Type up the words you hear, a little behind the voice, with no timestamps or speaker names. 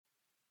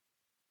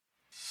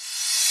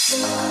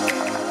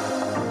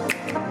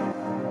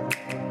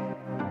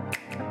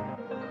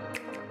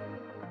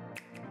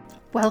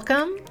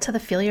Welcome to the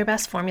Feel Your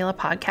Best Formula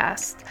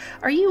podcast.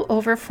 Are you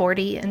over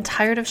 40 and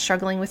tired of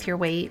struggling with your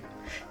weight?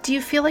 Do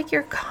you feel like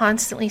you're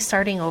constantly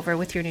starting over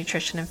with your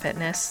nutrition and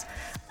fitness?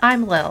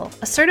 I'm Lil,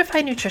 a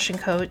certified nutrition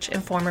coach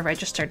and former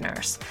registered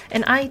nurse,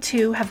 and I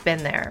too have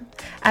been there.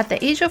 At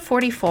the age of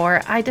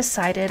 44, I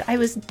decided I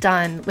was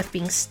done with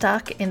being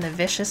stuck in the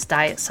vicious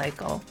diet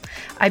cycle.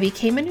 I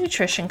became a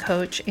nutrition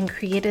coach and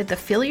created the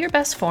Feel Your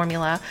Best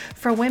Formula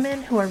for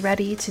women who are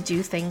ready to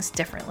do things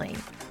differently.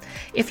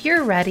 If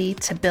you're ready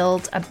to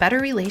build a better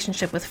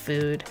relationship with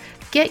food,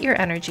 get your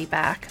energy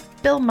back,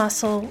 build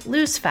muscle,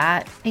 lose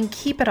fat, and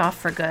keep it off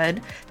for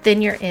good,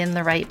 then you're in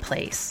the right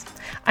place.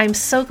 I'm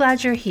so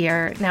glad you're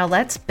here. Now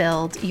let's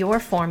build your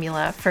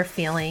formula for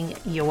feeling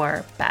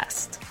your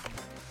best.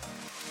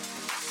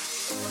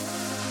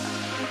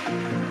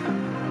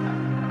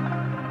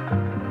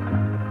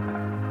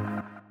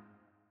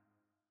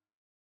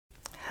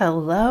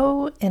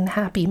 Hello and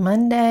happy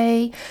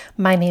Monday.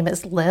 My name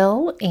is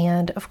Lil,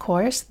 and of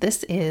course,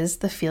 this is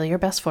the Feel Your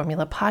Best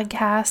Formula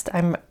podcast.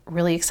 I'm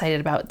really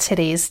excited about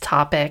today's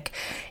topic,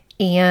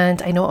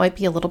 and I know it might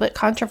be a little bit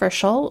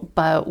controversial,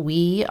 but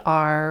we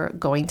are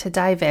going to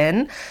dive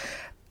in.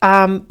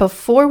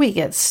 Before we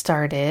get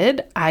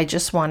started, I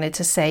just wanted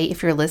to say,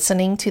 if you're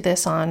listening to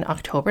this on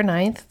October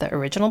 9th, the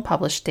original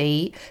published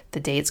date, the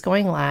day it's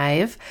going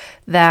live,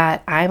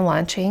 that I'm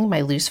launching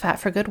my Lose Fat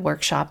for Good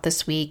workshop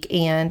this week,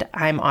 and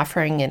I'm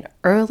offering an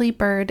early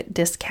bird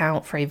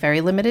discount for a very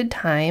limited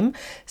time.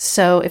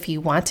 So if you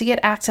want to get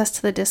access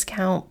to the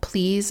discount,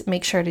 please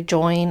make sure to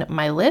join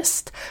my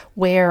list,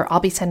 where I'll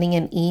be sending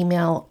an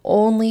email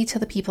only to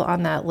the people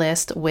on that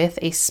list with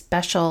a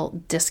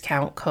special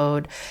discount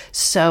code.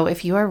 So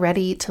if you are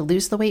ready to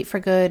lose the weight for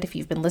good, if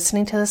you've been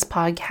listening to this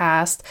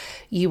podcast,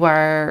 you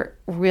are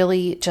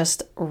really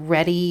just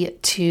ready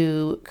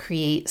to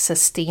create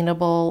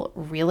sustainable,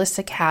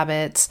 realistic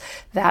habits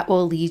that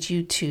will lead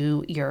you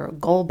to your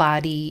goal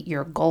body,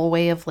 your goal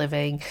way of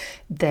living,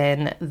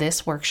 then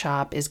this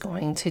workshop is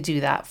going to do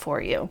that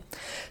for you.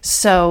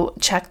 So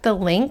check the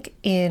link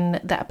in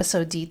the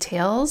episode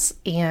details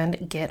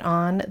and get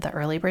on the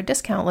early bird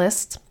discount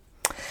list.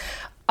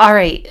 All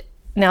right.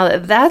 Now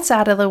that that's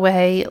out of the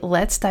way,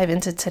 let's dive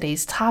into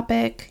today's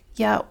topic.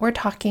 Yeah, we're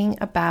talking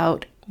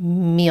about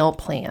meal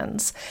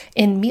plans.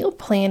 And meal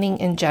planning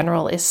in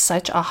general is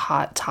such a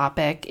hot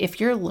topic. If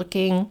you're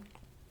looking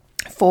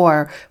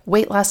for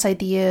weight loss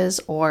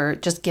ideas or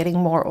just getting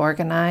more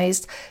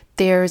organized,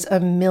 there's a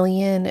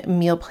million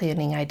meal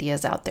planning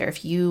ideas out there.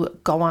 If you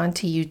go on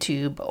to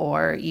YouTube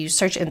or you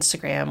search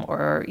Instagram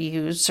or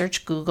you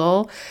search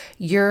Google,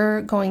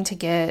 you're going to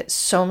get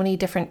so many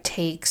different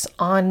takes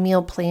on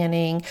meal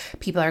planning.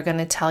 People are going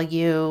to tell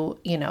you,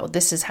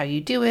 this is how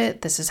you do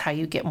it. This is how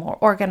you get more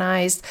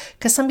organized.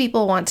 Because some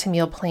people want to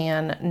meal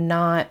plan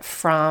not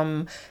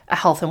from a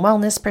health and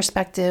wellness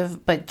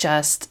perspective, but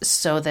just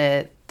so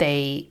that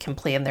they can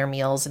plan their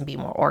meals and be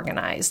more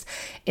organized.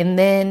 And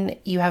then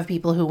you have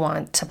people who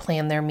want to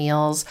plan their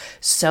meals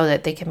so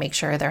that they can make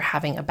sure they're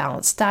having a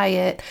balanced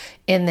diet.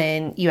 And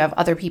then you have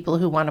other people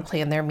who want to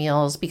plan their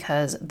meals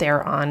because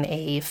they're on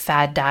a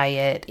fad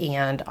diet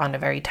and on a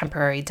very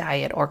temporary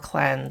diet or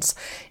cleanse,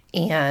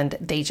 and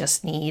they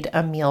just need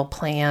a meal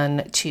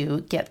plan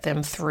to get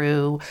them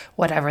through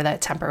whatever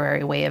that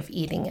temporary way of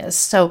eating is.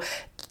 So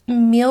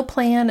meal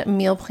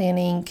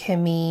planning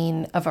can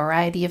mean a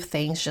variety of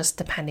things just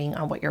depending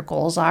on what your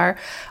goals are.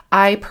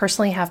 I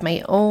personally have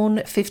my own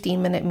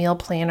 15-minute meal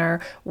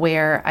planner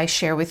where I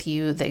share with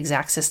you the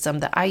exact system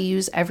that I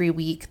use every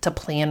week to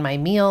plan my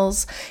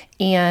meals.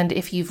 And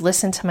if you've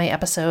listened to my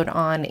episode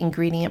on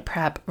ingredient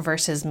prep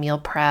versus meal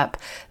prep,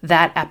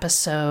 that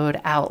episode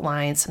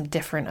outlines some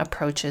different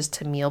approaches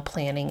to meal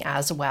planning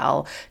as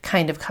well,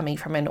 kind of coming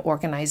from an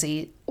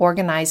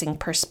organizing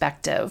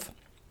perspective.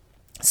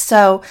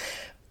 So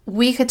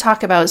we could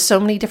talk about so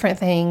many different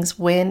things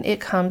when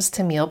it comes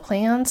to meal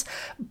plans,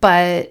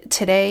 but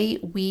today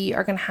we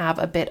are going to have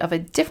a bit of a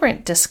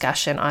different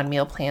discussion on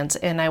meal plans,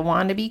 and I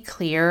want to be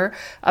clear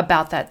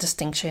about that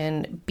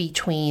distinction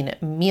between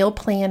meal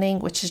planning,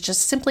 which is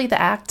just simply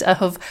the act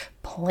of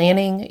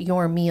planning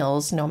your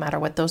meals, no matter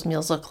what those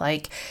meals look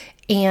like,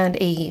 and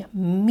a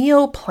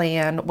meal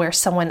plan where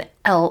someone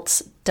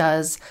else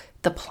does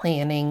the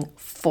planning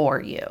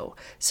for you.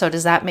 So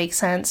does that make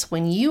sense?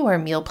 When you are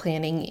meal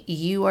planning,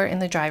 you are in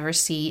the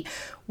driver's seat.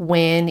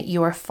 When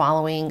you are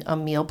following a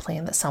meal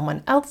plan that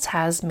someone else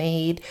has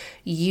made,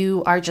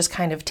 you are just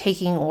kind of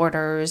taking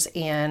orders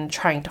and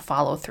trying to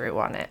follow through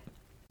on it.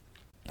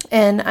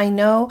 And I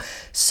know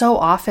so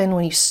often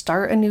when you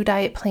start a new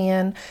diet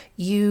plan,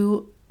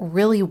 you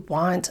really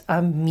want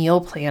a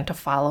meal plan to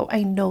follow.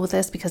 I know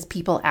this because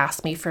people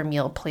ask me for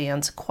meal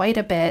plans quite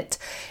a bit,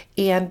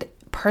 and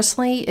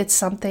personally, it's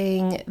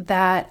something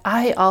that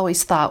I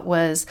always thought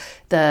was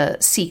the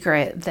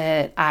secret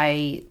that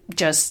I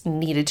just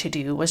needed to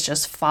do, was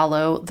just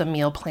follow the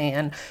meal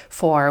plan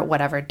for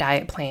whatever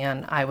diet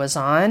plan I was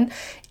on.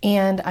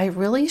 And I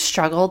really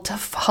struggled to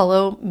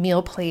follow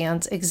meal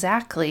plans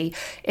exactly.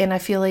 And I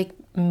feel like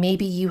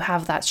maybe you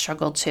have that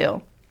struggle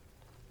too.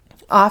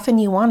 Often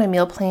you want a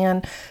meal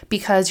plan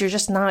because you're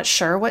just not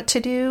sure what to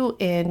do,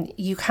 and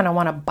you kind of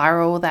want to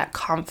borrow that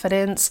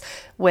confidence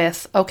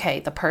with,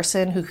 okay, the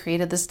person who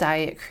created this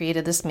diet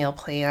created this meal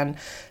plan,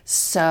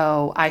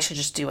 so I should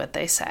just do what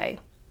they say.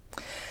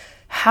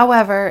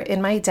 However,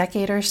 in my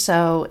decade or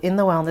so in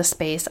the wellness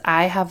space,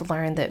 I have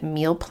learned that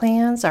meal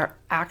plans are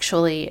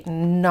actually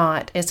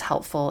not as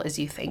helpful as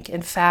you think.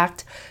 In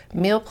fact,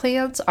 meal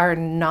plans are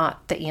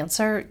not the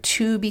answer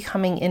to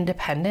becoming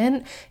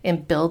independent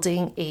and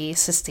building a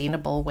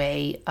sustainable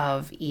way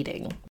of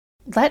eating.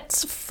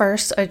 Let's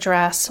first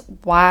address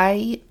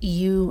why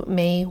you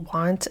may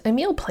want a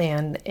meal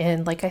plan.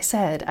 And like I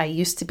said, I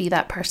used to be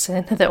that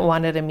person that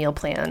wanted a meal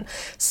plan.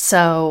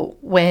 So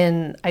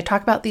when I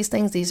talk about these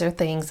things, these are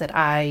things that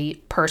I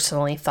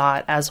personally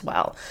thought as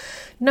well.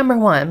 Number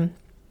one,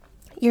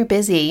 you're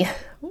busy,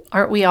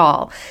 aren't we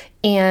all?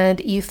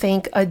 And you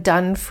think a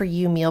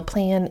done-for-you meal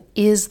plan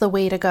is the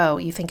way to go.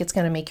 You think it's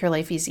going to make your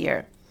life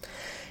easier.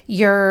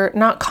 You're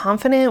not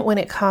confident when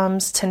it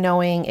comes to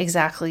knowing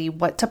exactly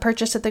what to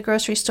purchase at the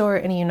grocery store.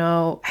 And you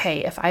know,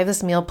 hey, if I have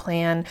this meal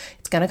plan,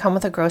 it's going to come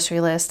with a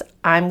grocery list.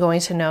 I'm going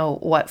to know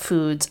what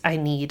foods I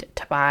need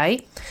to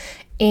buy.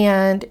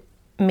 And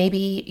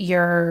maybe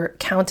you're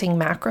counting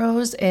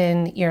macros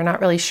and you're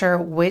not really sure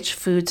which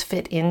foods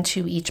fit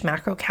into each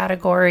macro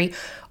category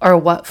or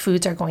what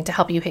foods are going to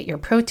help you hit your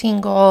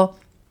protein goal.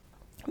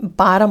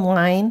 Bottom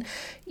line,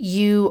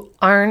 you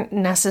aren't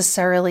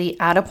necessarily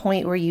at a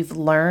point where you've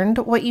learned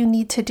what you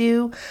need to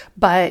do,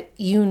 but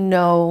you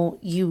know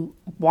you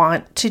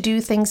want to do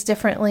things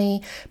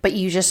differently, but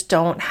you just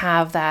don't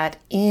have that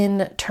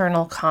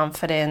internal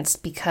confidence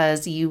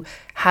because you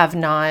have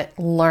not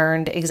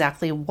learned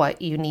exactly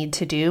what you need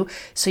to do.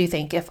 So you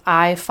think, if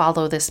I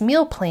follow this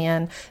meal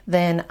plan,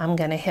 then I'm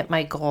going to hit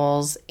my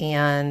goals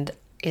and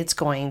it's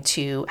going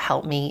to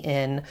help me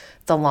in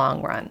the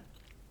long run.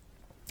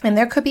 And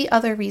there could be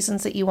other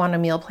reasons that you want a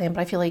meal plan,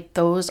 but I feel like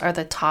those are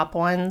the top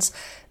ones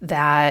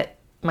that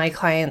my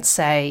clients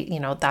say,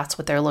 that's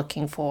what they're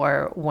looking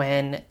for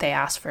when they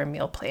ask for a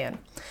meal plan.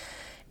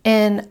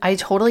 And I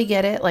totally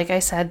get it. Like I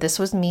said, this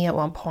was me at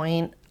one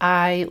point.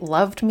 I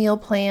loved meal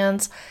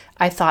plans.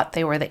 I thought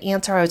they were the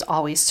answer. I was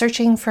always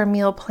searching for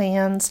meal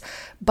plans.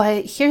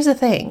 But here's the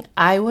thing.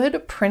 I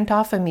would print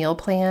off a meal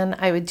plan.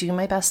 I would do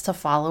my best to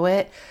follow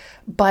it.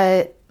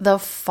 But the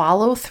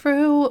follow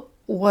through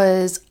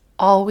was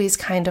always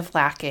kind of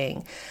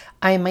lacking.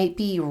 I might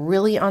be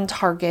really on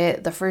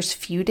target the first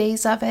few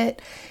days of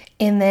it,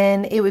 and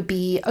then it would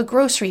be a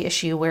grocery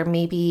issue where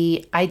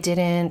maybe I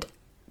didn't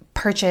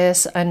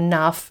purchase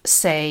enough,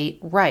 say,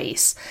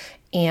 rice,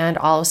 and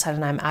all of a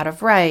sudden I'm out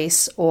of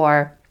rice,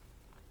 or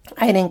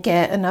I didn't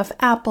get enough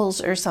apples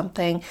or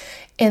something.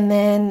 And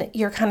then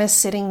you're kind of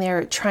sitting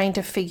there trying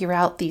to figure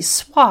out these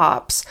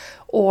swaps,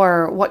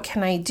 or what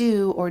can I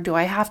do, or do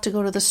I have to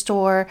go to the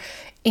store?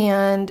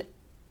 And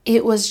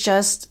it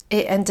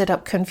ended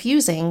up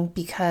confusing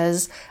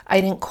because I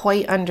didn't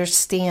quite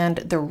understand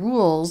the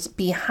rules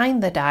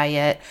behind the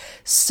diet.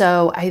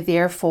 So I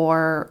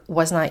therefore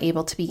was not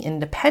able to be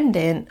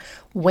independent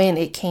when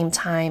it came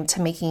time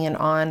to making an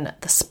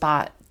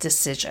on-the-spot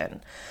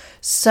decision.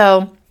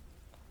 So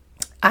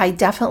I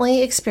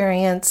definitely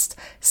experienced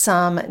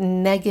some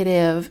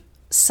negative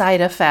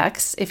side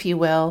effects, if you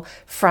will,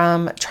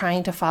 from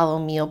trying to follow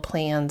meal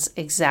plans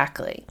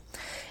exactly.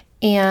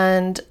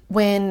 And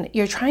when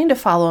you're trying to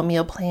follow a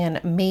meal plan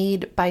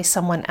made by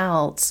someone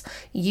else,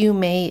 you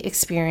may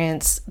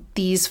experience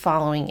these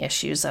following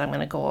issues that I'm going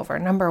to go over.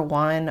 Number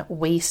one,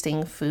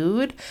 wasting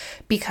food,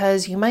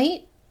 because you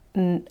might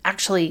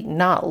actually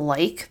not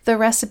like the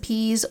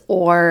recipes,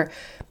 or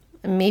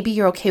maybe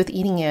you're okay with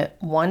eating it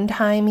one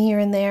time here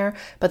and there,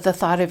 but the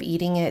thought of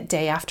eating it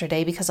day after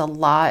day, because a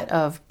lot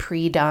of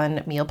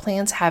pre-done meal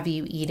plans have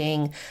you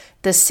eating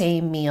the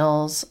same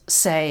meals,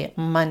 say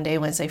Monday,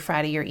 Wednesday,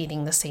 Friday, you're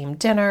eating the same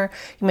dinner.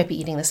 You might be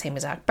eating the same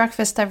exact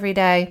breakfast every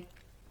day.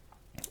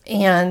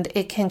 And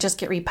it can just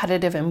get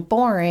repetitive and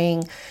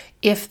boring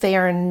if they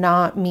are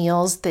not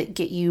meals that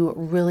get you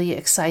really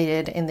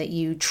excited and that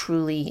you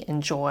truly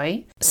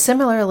enjoy.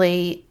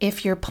 Similarly,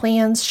 if your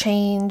plans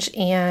change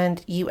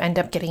and you end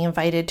up getting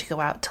invited to go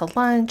out to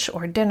lunch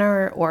or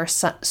dinner or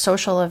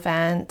social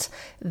event,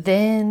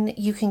 then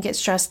you can get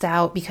stressed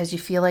out because you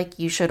feel like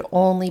you should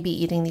only be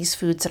eating these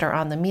foods that are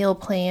on the meal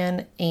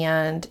plan,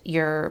 and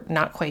you're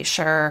not quite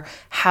sure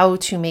how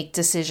to make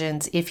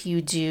decisions if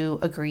you do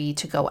agree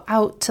to go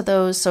out to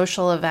those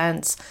social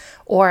events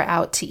or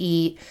out to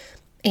eat.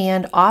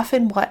 And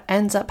often what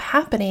ends up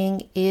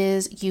happening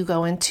is you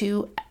go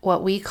into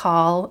what we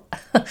call,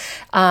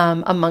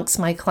 amongst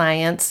my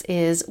clients,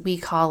 is we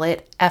call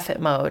it F it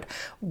mode,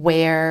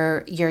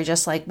 where you're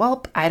just like,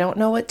 well, I don't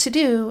know what to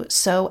do,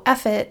 so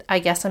F it. I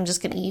guess I'm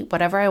just going to eat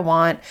whatever I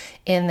want,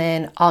 and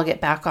then I'll get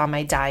back on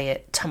my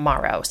diet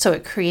tomorrow. So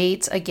it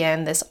creates,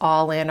 again, this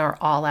all in or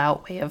all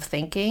out way of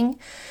thinking.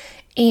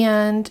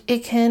 And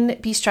it can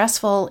be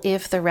stressful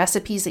if the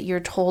recipes that you're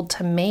told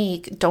to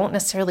make don't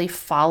necessarily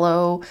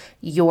follow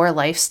your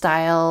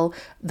lifestyle,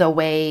 the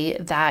way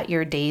that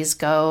your days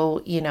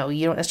go. You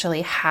don't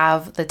necessarily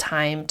have the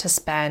time to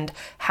spend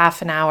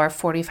half an hour,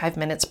 45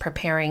 minutes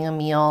preparing a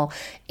meal.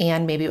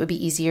 And maybe it would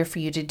be easier for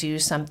you to do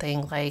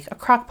something like a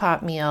crock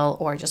pot meal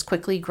or just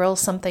quickly grill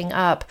something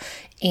up.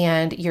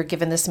 And you're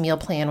given this meal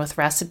plan with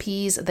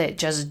recipes that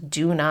just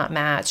do not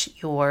match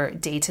your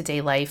day-to-day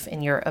life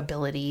and your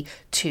ability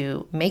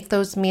to make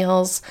those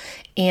meals.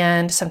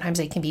 And sometimes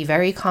they can be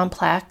very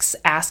complex,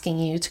 asking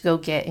you to go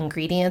get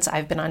ingredients.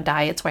 I've been on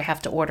diets where I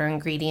have to order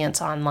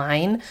ingredients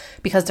online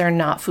because they're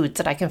not foods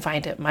that I can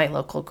find at my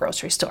local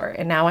grocery store.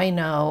 And now I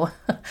know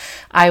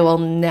I will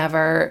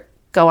never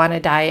go on a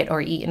diet or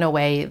eat in a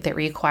way that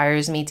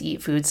requires me to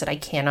eat foods that I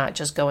cannot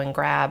just go and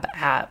grab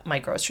at my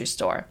grocery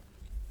store.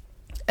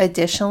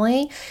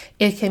 Additionally,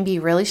 it can be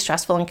really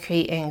stressful and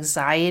create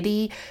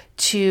anxiety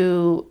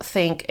to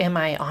think, am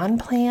I on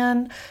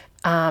plan?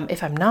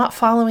 If I'm not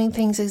following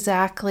things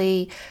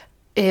exactly,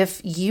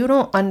 if you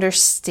don't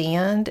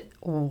understand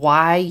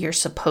why you're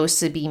supposed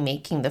to be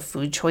making the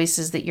food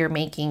choices that you're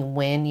making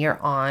when you're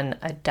on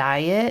a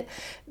diet,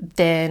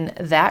 then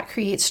that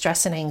creates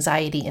stress and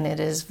anxiety, and it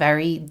is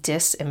very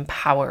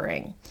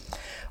disempowering.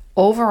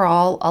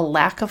 Overall, a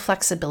lack of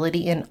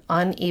flexibility and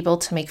unable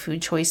to make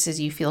food choices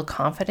you feel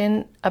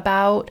confident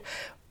about,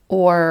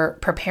 or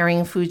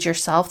preparing foods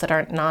yourself that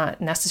are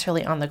not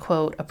necessarily on the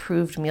quote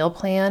approved meal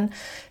plan,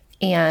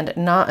 and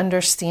not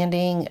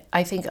understanding.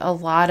 I think a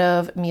lot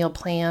of meal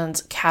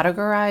plans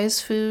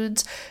categorize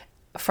foods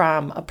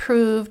from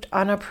approved,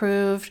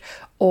 unapproved,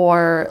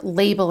 or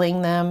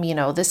labeling them,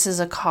 this is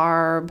a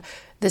carb,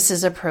 this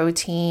is a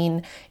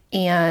protein.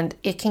 And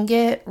it can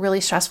get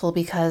really stressful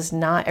because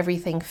not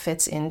everything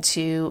fits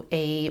into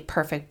a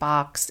perfect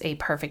box, a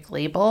perfect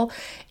label.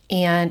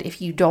 And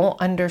if you don't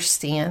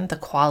understand the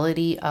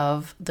quality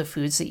of the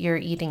foods that you're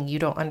eating, you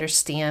don't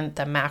understand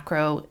the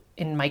macro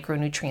and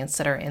micronutrients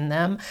that are in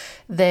them,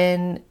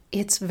 then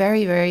it's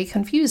very, very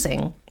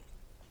confusing.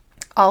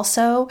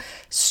 Also,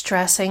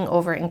 stressing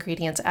over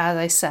ingredients, as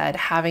I said,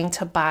 having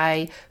to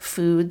buy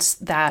foods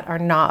that are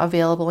not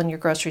available in your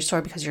grocery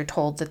store because you're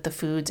told that the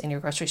foods in your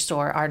grocery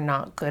store are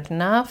not good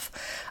enough.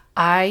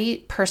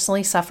 I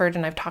personally suffered,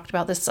 and I've talked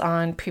about this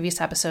on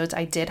previous episodes,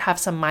 I did have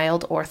some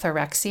mild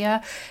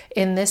orthorexia,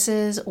 and this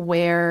is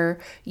where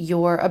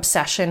your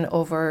obsession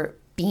over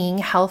being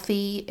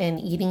healthy and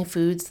eating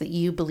foods that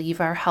you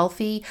believe are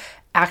healthy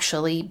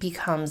actually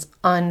becomes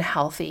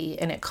unhealthy,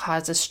 and it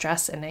causes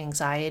stress and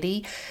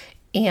anxiety.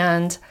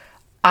 And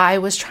I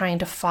was trying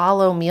to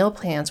follow meal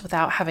plans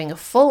without having a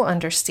full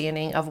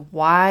understanding of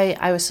why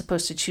I was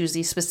supposed to choose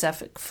these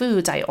specific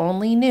foods. I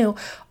only knew,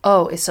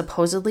 it's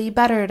supposedly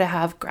better to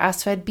have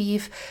grass-fed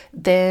beef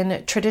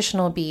than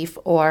traditional beef,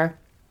 or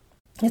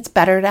it's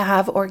better to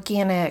have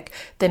organic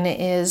than it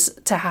is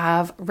to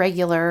have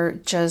regular,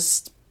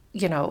 just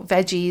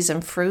veggies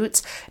and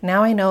fruits.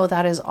 Now I know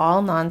that is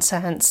all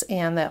nonsense,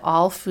 and that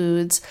all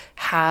foods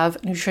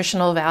have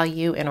nutritional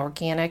value, and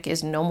organic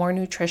is no more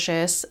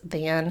nutritious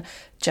than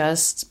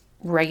just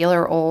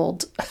regular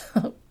old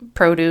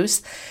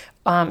produce.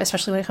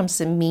 Especially when it comes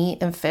to meat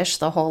and fish,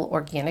 the whole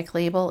organic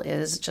label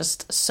is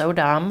just so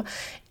dumb.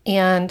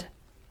 And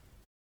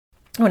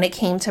when it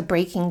came to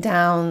breaking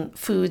down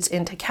foods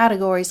into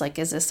categories, like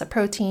is this a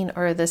protein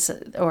or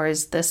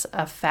is this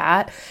a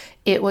fat,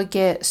 it would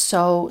get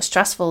so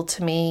stressful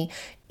to me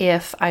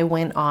if I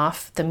went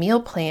off the meal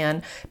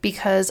plan,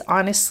 because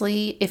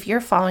honestly, if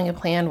you're following a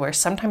plan where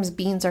sometimes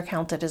beans are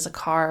counted as a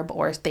carb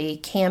or they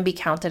can be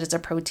counted as a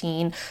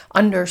protein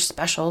under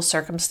special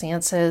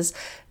circumstances,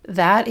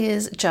 that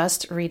is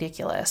just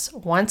ridiculous.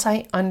 Once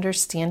I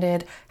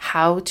understood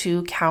how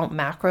to count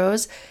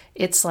macros,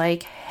 it's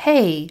like,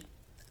 hey,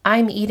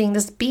 I'm eating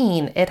this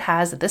bean. It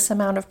has this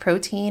amount of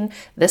protein,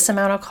 this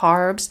amount of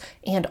carbs,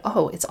 and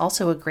it's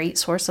also a great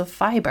source of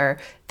fiber.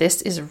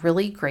 This is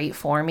really great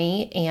for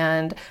me,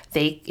 and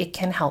it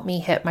can help me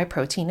hit my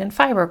protein and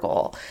fiber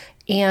goal.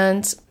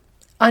 And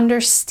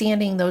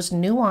understanding those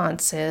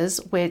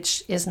nuances,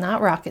 which is not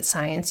rocket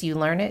science, you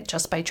learn it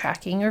just by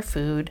tracking your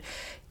food,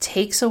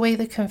 takes away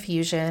the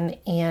confusion,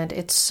 and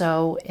it's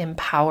so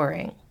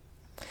empowering.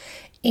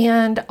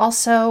 And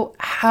also,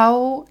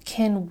 how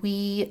can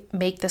we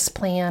make this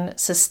plan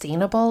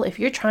sustainable? If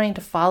you're trying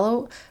to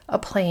follow a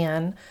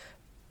plan,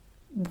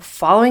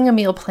 following a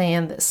meal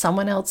plan that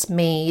someone else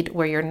made,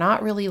 where you're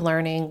not really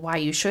learning why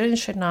you should and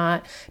should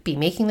not be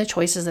making the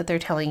choices that they're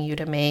telling you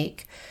to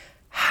make,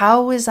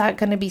 how is that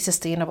going to be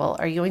sustainable?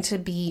 Are you going to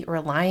be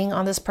relying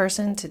on this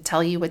person to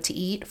tell you what to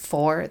eat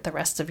for the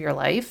rest of your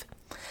life?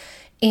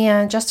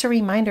 And just a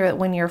reminder that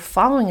when you're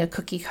following a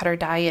cookie cutter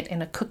diet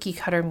and a cookie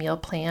cutter meal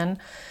plan,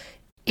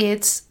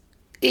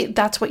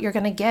 that's what you're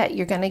going to get.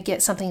 You're going to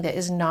get something that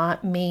is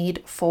not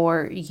made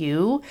for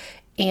you.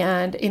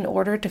 And in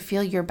order to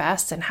feel your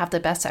best and have the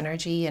best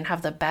energy and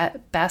have the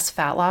best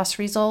fat loss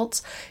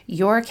results,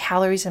 your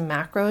calories and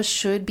macros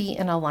should be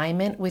in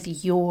alignment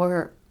with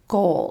your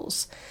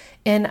goals.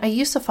 And I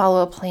used to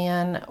follow a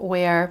plan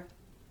where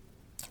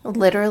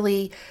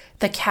Literally,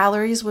 the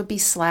calories would be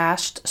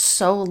slashed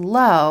so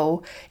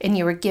low, and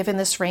you were given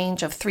this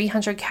range of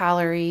 300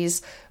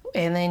 calories,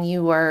 and then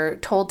you were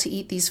told to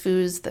eat these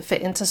foods that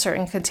fit into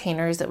certain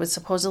containers that would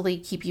supposedly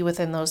keep you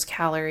within those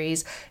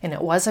calories, and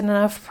it wasn't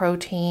enough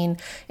protein,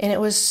 and it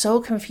was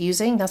so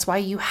confusing. That's why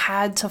you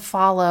had to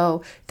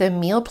follow the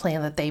meal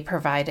plan that they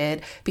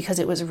provided, because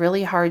it was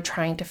really hard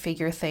trying to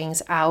figure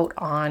things out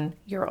on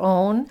your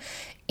own.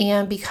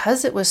 And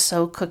because it was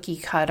so cookie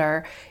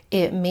cutter,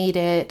 it made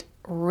it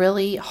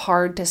really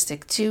hard to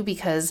stick to,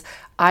 because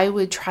I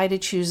would try to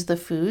choose the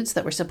foods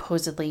that were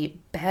supposedly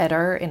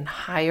better and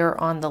higher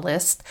on the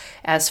list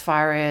as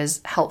far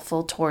as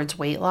helpful towards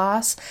weight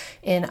loss.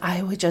 And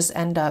I would just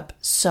end up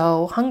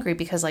so hungry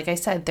because, like I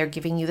said, they're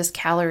giving you this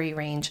calorie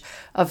range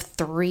of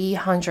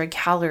 300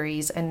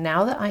 calories. And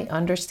now that I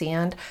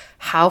understand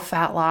how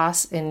fat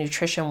loss and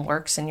nutrition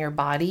works in your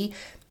body,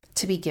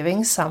 to be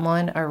giving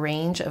someone a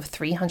range of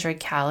 300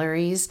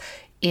 calories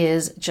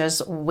is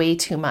just way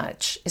too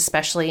much,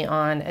 especially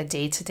on a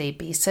day-to-day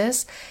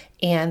basis.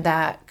 And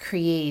that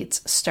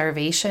creates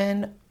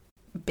starvation,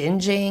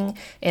 binging,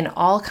 and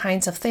all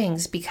kinds of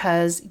things,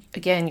 because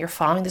again, you're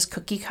following this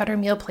cookie cutter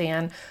meal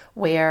plan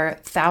where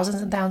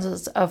thousands and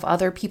thousands of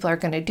other people are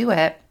going to do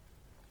it.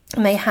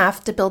 And they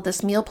have to build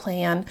this meal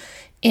plan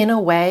in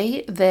a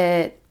way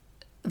that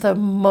the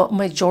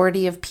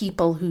majority of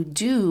people who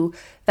do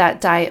that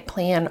diet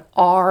plan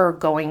are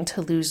going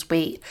to lose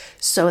weight.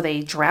 So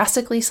they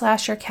drastically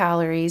slash your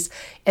calories,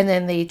 and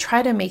then they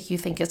try to make you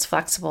think it's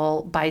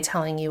flexible by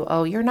telling you,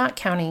 oh, you're not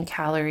counting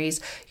calories,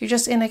 you're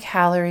just in a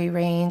calorie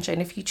range.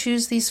 And if you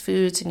choose these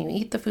foods and you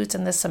eat the foods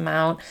in this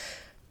amount,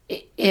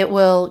 it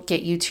will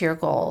get you to your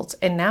goals.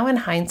 And now in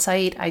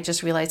hindsight, I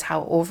just realized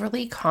how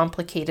overly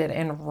complicated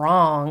and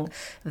wrong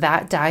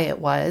that diet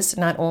was,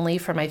 not only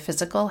for my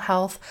physical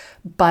health,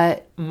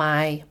 but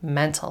my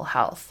mental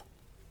health.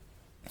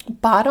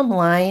 Bottom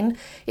line,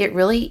 it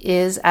really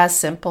is as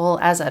simple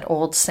as that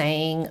old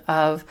saying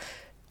of,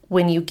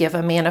 when you give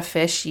a man a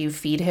fish, you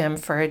feed him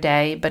for a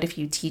day, but if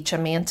you teach a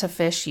man to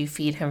fish, you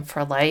feed him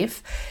for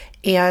life.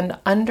 And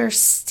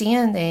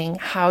understanding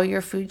how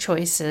your food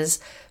choices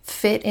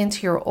fit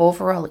into your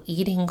overall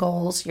eating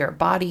goals, your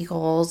body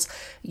goals,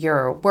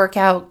 your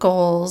workout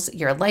goals,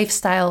 your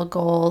lifestyle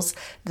goals,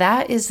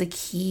 that is the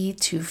key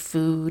to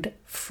food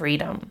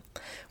freedom.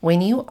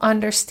 When you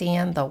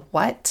understand the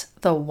what,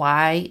 the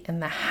why,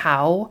 and the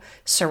how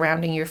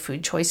surrounding your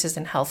food choices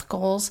and health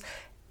goals,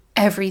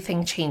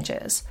 everything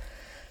changes.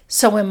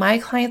 So when my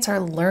clients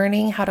are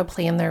learning how to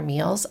plan their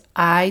meals,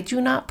 I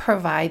do not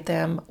provide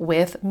them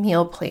with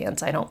meal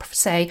plans. I don't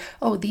say,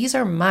 oh, these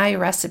are my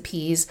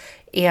recipes,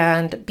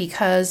 and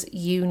because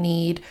you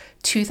need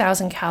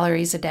 2,000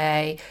 calories a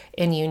day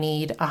and you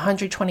need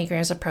 120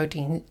 grams of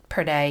protein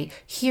per day,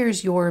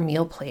 here's your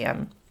meal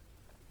plan.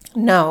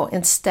 No,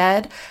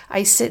 instead,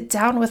 I sit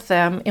down with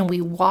them and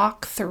we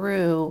walk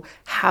through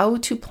how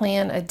to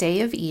plan a day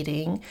of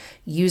eating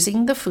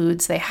using the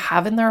foods they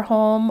have in their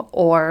home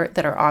or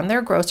that are on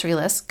their grocery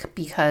list,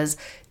 because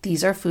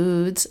these are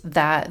foods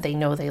that they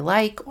know they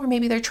like, or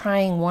maybe they're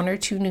trying one or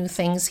two new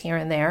things here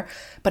and there,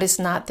 but it's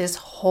not this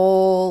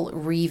whole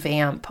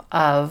revamp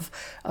of,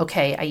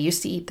 okay, I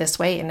used to eat this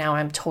way and now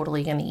I'm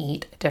totally going to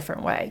eat a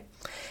different way.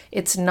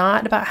 It's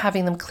not about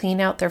having them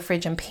clean out their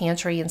fridge and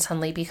pantry and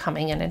suddenly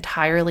becoming an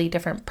entirely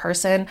different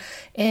person.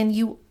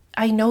 And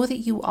I know that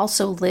you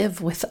also live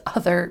with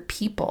other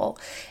people.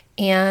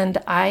 And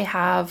I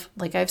have,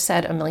 like I've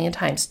said a million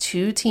times,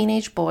 2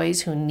 teenage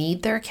boys who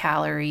need their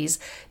calories.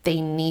 They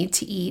need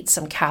to eat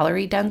some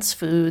calorie-dense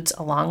foods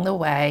along the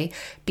way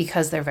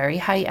because they're very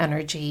high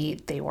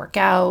energy. They work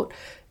out.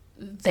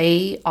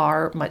 They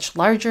are much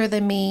larger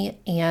than me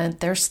and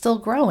they're still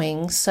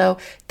growing. So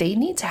they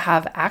need to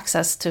have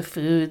access to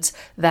foods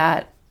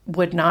that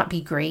would not be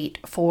great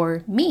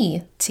for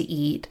me to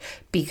eat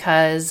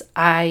because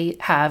I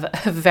have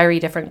very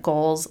different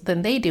goals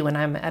than they do and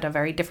I'm at a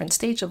very different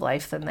stage of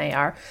life than they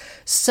are.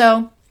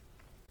 So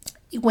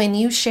when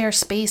you share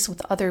space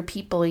with other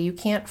people, you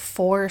can't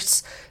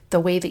force the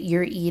way that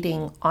you're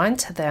eating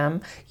onto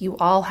them. You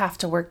all have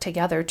to work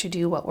together to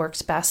do what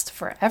works best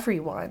for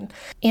everyone.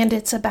 And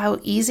it's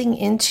about easing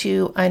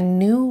into a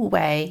new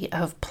way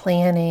of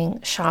planning,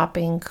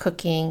 shopping,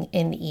 cooking,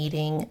 and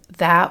eating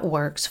that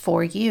works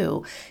for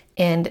you.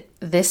 And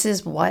this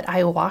is what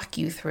I walk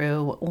you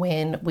through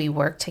when we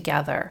work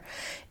together.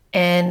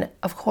 And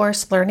of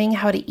course, learning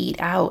how to eat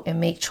out and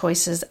make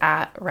choices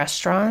at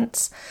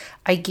restaurants.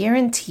 I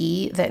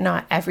guarantee that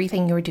not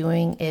everything you're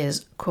doing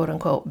is quote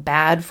unquote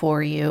bad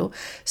for you.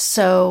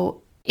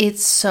 So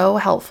it's so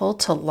helpful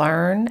to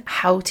learn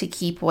how to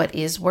keep what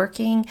is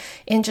working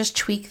and just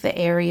tweak the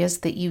areas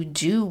that you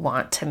do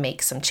want to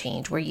make some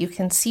change, where you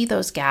can see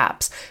those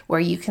gaps,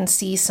 where you can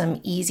see some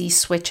easy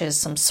switches,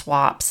 some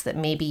swaps that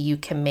maybe you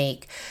can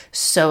make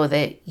so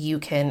that you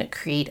can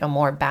create a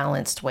more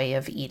balanced way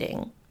of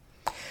eating.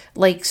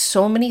 Like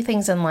so many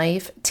things in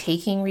life,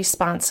 taking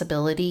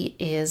responsibility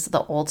is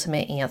the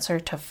ultimate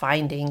answer to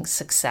finding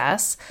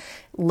success.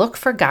 look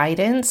for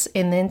guidance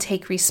and then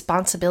take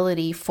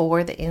responsibility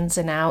for the ins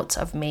and outs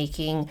of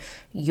making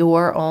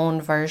your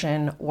own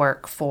version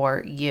work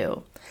for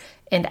you.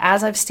 And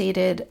as I've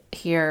stated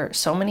here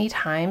so many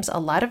times, a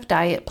lot of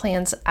diet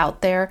plans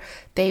out there,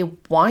 they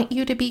want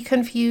you to be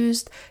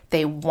confused.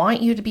 They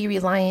want you to be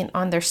reliant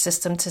on their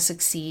system to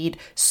succeed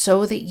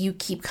so that you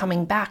keep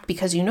coming back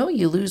because you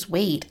lose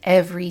weight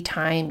every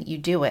time you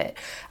do it.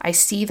 I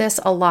see this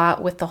a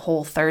lot with the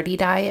Whole30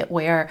 diet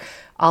where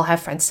I'll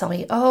have friends tell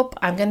me, oh,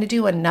 I'm going to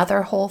do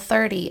another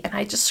Whole30. And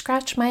I just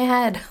scratch my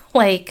head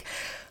like,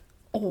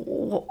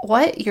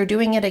 what? You're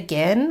doing it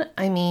again?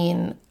 I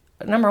mean,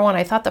 number one,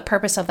 I thought the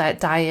purpose of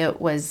that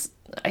diet was,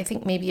 I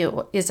think maybe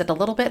is it a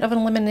little bit of an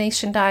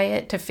elimination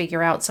diet to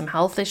figure out some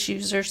health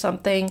issues or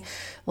something?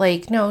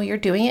 Like, no, you're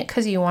doing it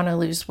because you want to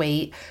lose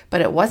weight,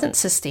 but it wasn't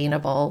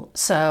sustainable.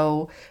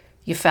 So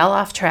you fell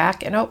off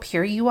track and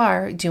here you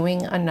are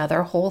doing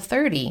another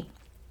Whole30.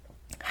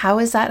 How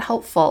is that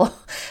helpful?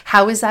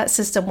 How is that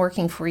system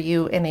working for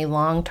you in a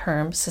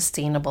long-term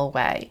sustainable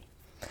way?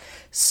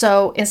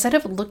 So instead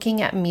of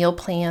looking at meal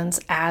plans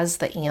as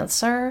the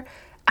answer,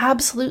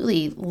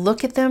 absolutely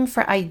look at them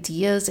for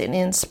ideas and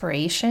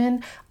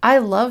inspiration. I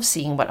love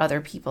seeing what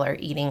other people are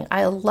eating.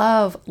 I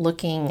love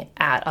looking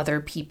at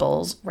other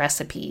people's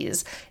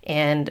recipes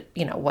and,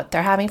 what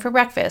they're having for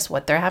breakfast,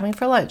 what they're having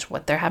for lunch,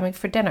 what they're having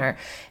for dinner.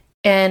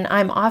 And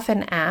I'm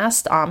often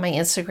asked on my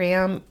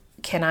Instagram,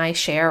 can I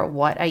share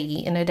what I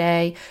eat in a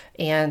day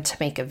and to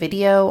make a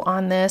video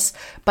on this?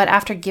 But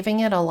after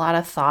giving it a lot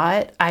of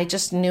thought, I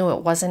just knew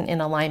it wasn't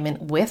in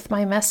alignment with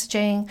my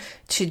messaging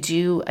to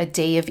do a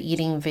day of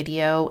eating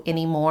video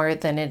any more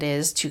than it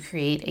is to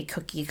create a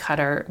cookie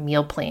cutter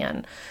meal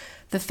plan.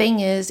 The thing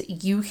is,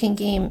 you can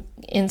gain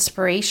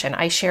inspiration.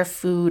 I share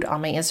food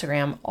on my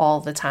Instagram all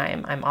the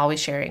time. I'm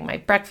always sharing my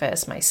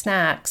breakfast, my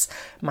snacks,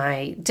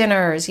 my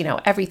dinners,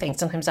 everything.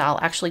 Sometimes I'll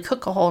actually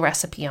cook a whole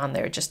recipe on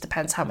there. It just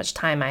depends how much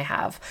time I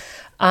have.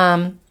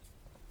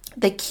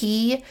 The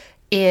key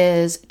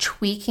is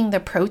tweaking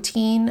the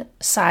protein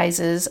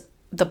sizes,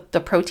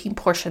 the protein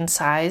portion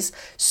size,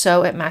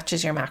 so it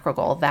matches your macro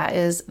goal. That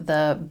is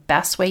the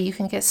best way you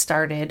can get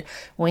started.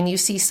 When you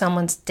see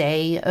someone's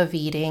day of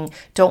eating,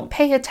 don't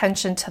pay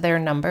attention to their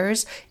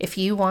numbers. If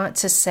you want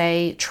to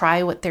say,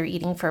 try what they're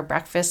eating for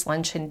breakfast,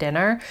 lunch, and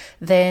dinner,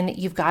 then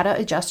you've got to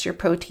adjust your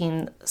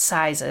protein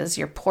sizes,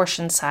 your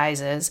portion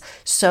sizes,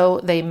 so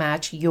they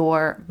match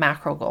your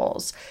macro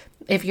goals.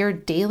 If your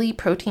daily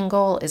protein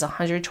goal is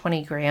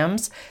 120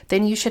 grams,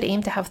 then you should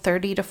aim to have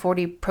 30 to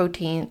 40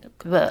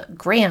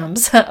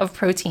 grams of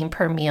protein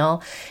per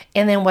meal.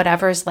 And then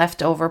whatever is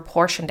left over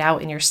portioned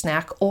out in your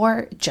snack,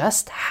 or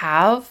just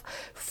have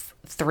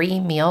 3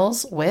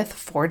 meals with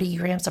 40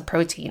 grams of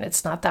protein.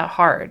 It's not that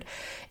hard.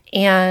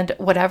 And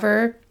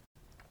whatever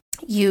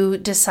you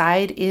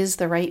decide is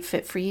the right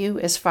fit for you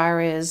as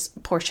far as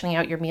portioning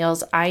out your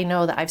meals. I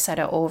know that I've said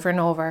it over and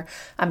over.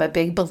 I'm a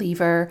big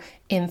believer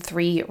in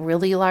 3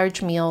 really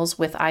large meals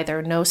with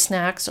either no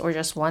snacks or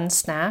just one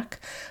snack.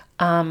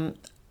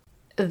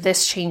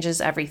 This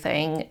changes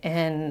everything.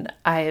 And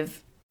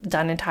I've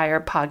done entire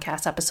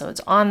podcast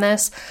episodes on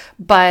this,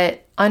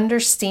 but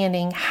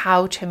understanding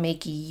how to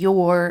make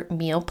your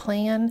meal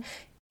plan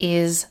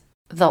is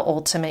the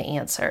ultimate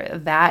answer.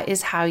 That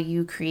is how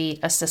you create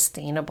a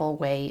sustainable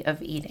way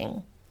of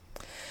eating.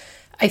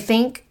 I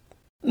think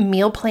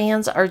meal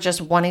plans are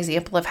just one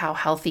example of how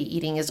healthy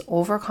eating is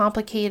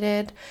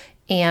overcomplicated,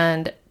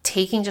 and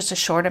taking just a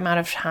short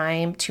amount of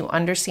time to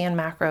understand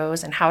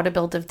macros and how to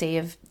build a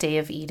day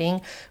of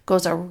eating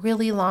goes a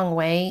really long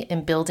way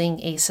in building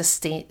a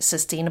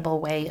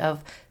sustainable way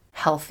of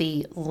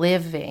healthy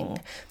living.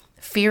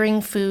 Fearing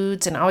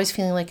foods and always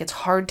feeling like it's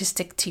hard to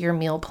stick to your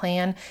meal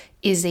plan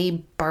is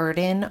a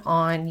burden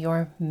on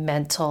your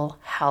mental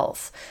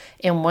health.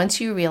 And once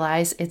you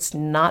realize it's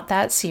not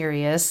that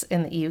serious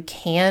and that you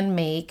can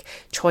make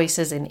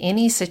choices in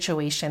any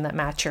situation that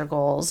match your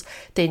goals,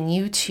 then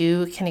you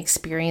too can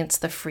experience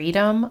the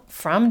freedom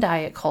from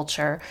diet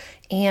culture,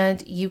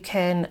 and you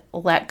can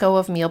let go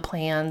of meal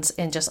plans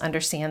and just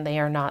understand they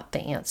are not the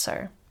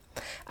answer.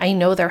 I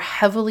know they're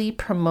heavily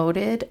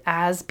promoted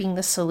as being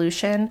the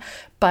solution,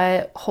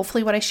 but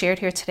hopefully what I shared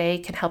here today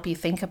can help you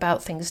think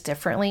about things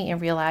differently and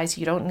realize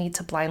you don't need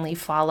to blindly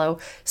follow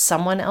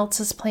someone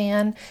else's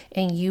plan,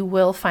 and you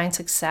will find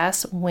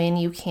success when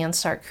you can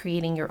start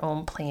creating your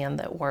own plan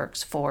that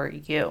works for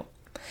you.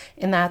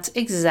 And that's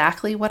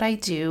exactly what I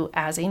do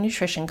as a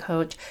nutrition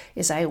coach,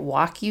 is I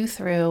walk you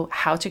through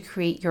how to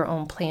create your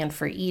own plan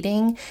for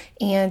eating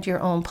and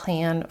your own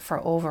plan for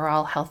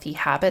overall healthy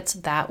habits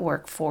that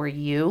work for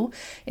you.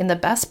 And the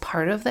best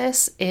part of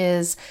this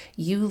is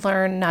you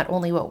learn not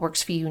only what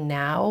works for you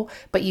now,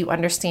 but you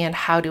understand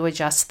how to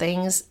adjust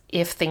things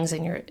if things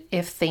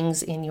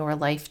in your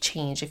life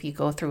change, if you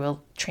go through a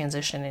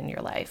transition in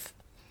your life.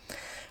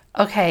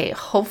 Okay,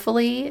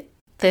 hopefully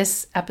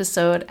this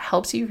episode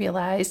helps you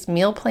realize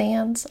meal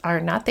plans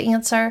are not the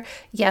answer.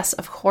 Yes,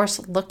 of course,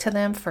 look to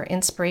them for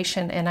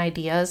inspiration and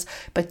ideas,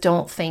 but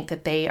don't think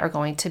that they are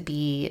going to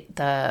be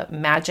the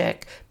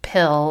magic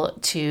pill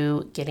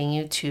to getting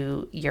you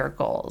to your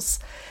goals.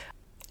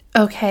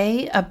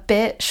 Okay, a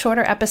bit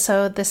shorter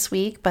episode this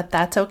week, but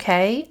that's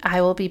okay. I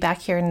will be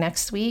back here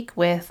next week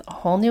with a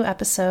whole new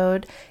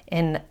episode,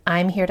 and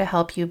I'm here to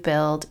help you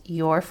build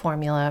your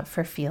formula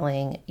for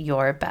feeling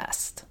your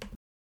best.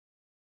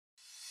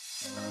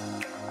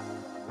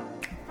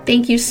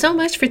 Thank you so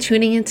much for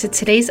tuning into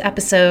today's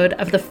episode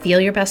of the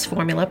Feel Your Best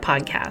Formula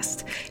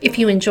podcast. If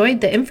you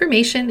enjoyed the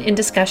information and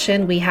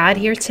discussion we had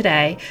here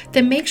today,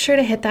 then make sure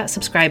to hit that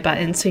subscribe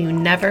button so you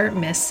never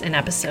miss an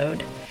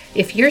episode.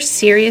 If you're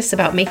serious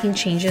about making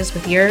changes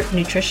with your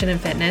nutrition and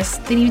fitness,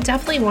 then you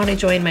definitely want to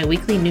join my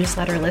weekly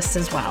newsletter list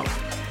as well.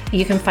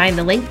 You can find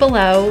the link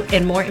below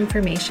and more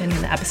information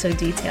in the episode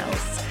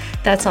details.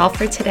 That's all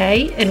for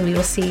today, and we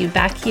will see you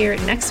back here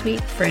next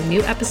week for a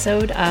new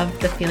episode of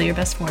the Feel Your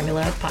Best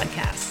Formula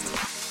podcast.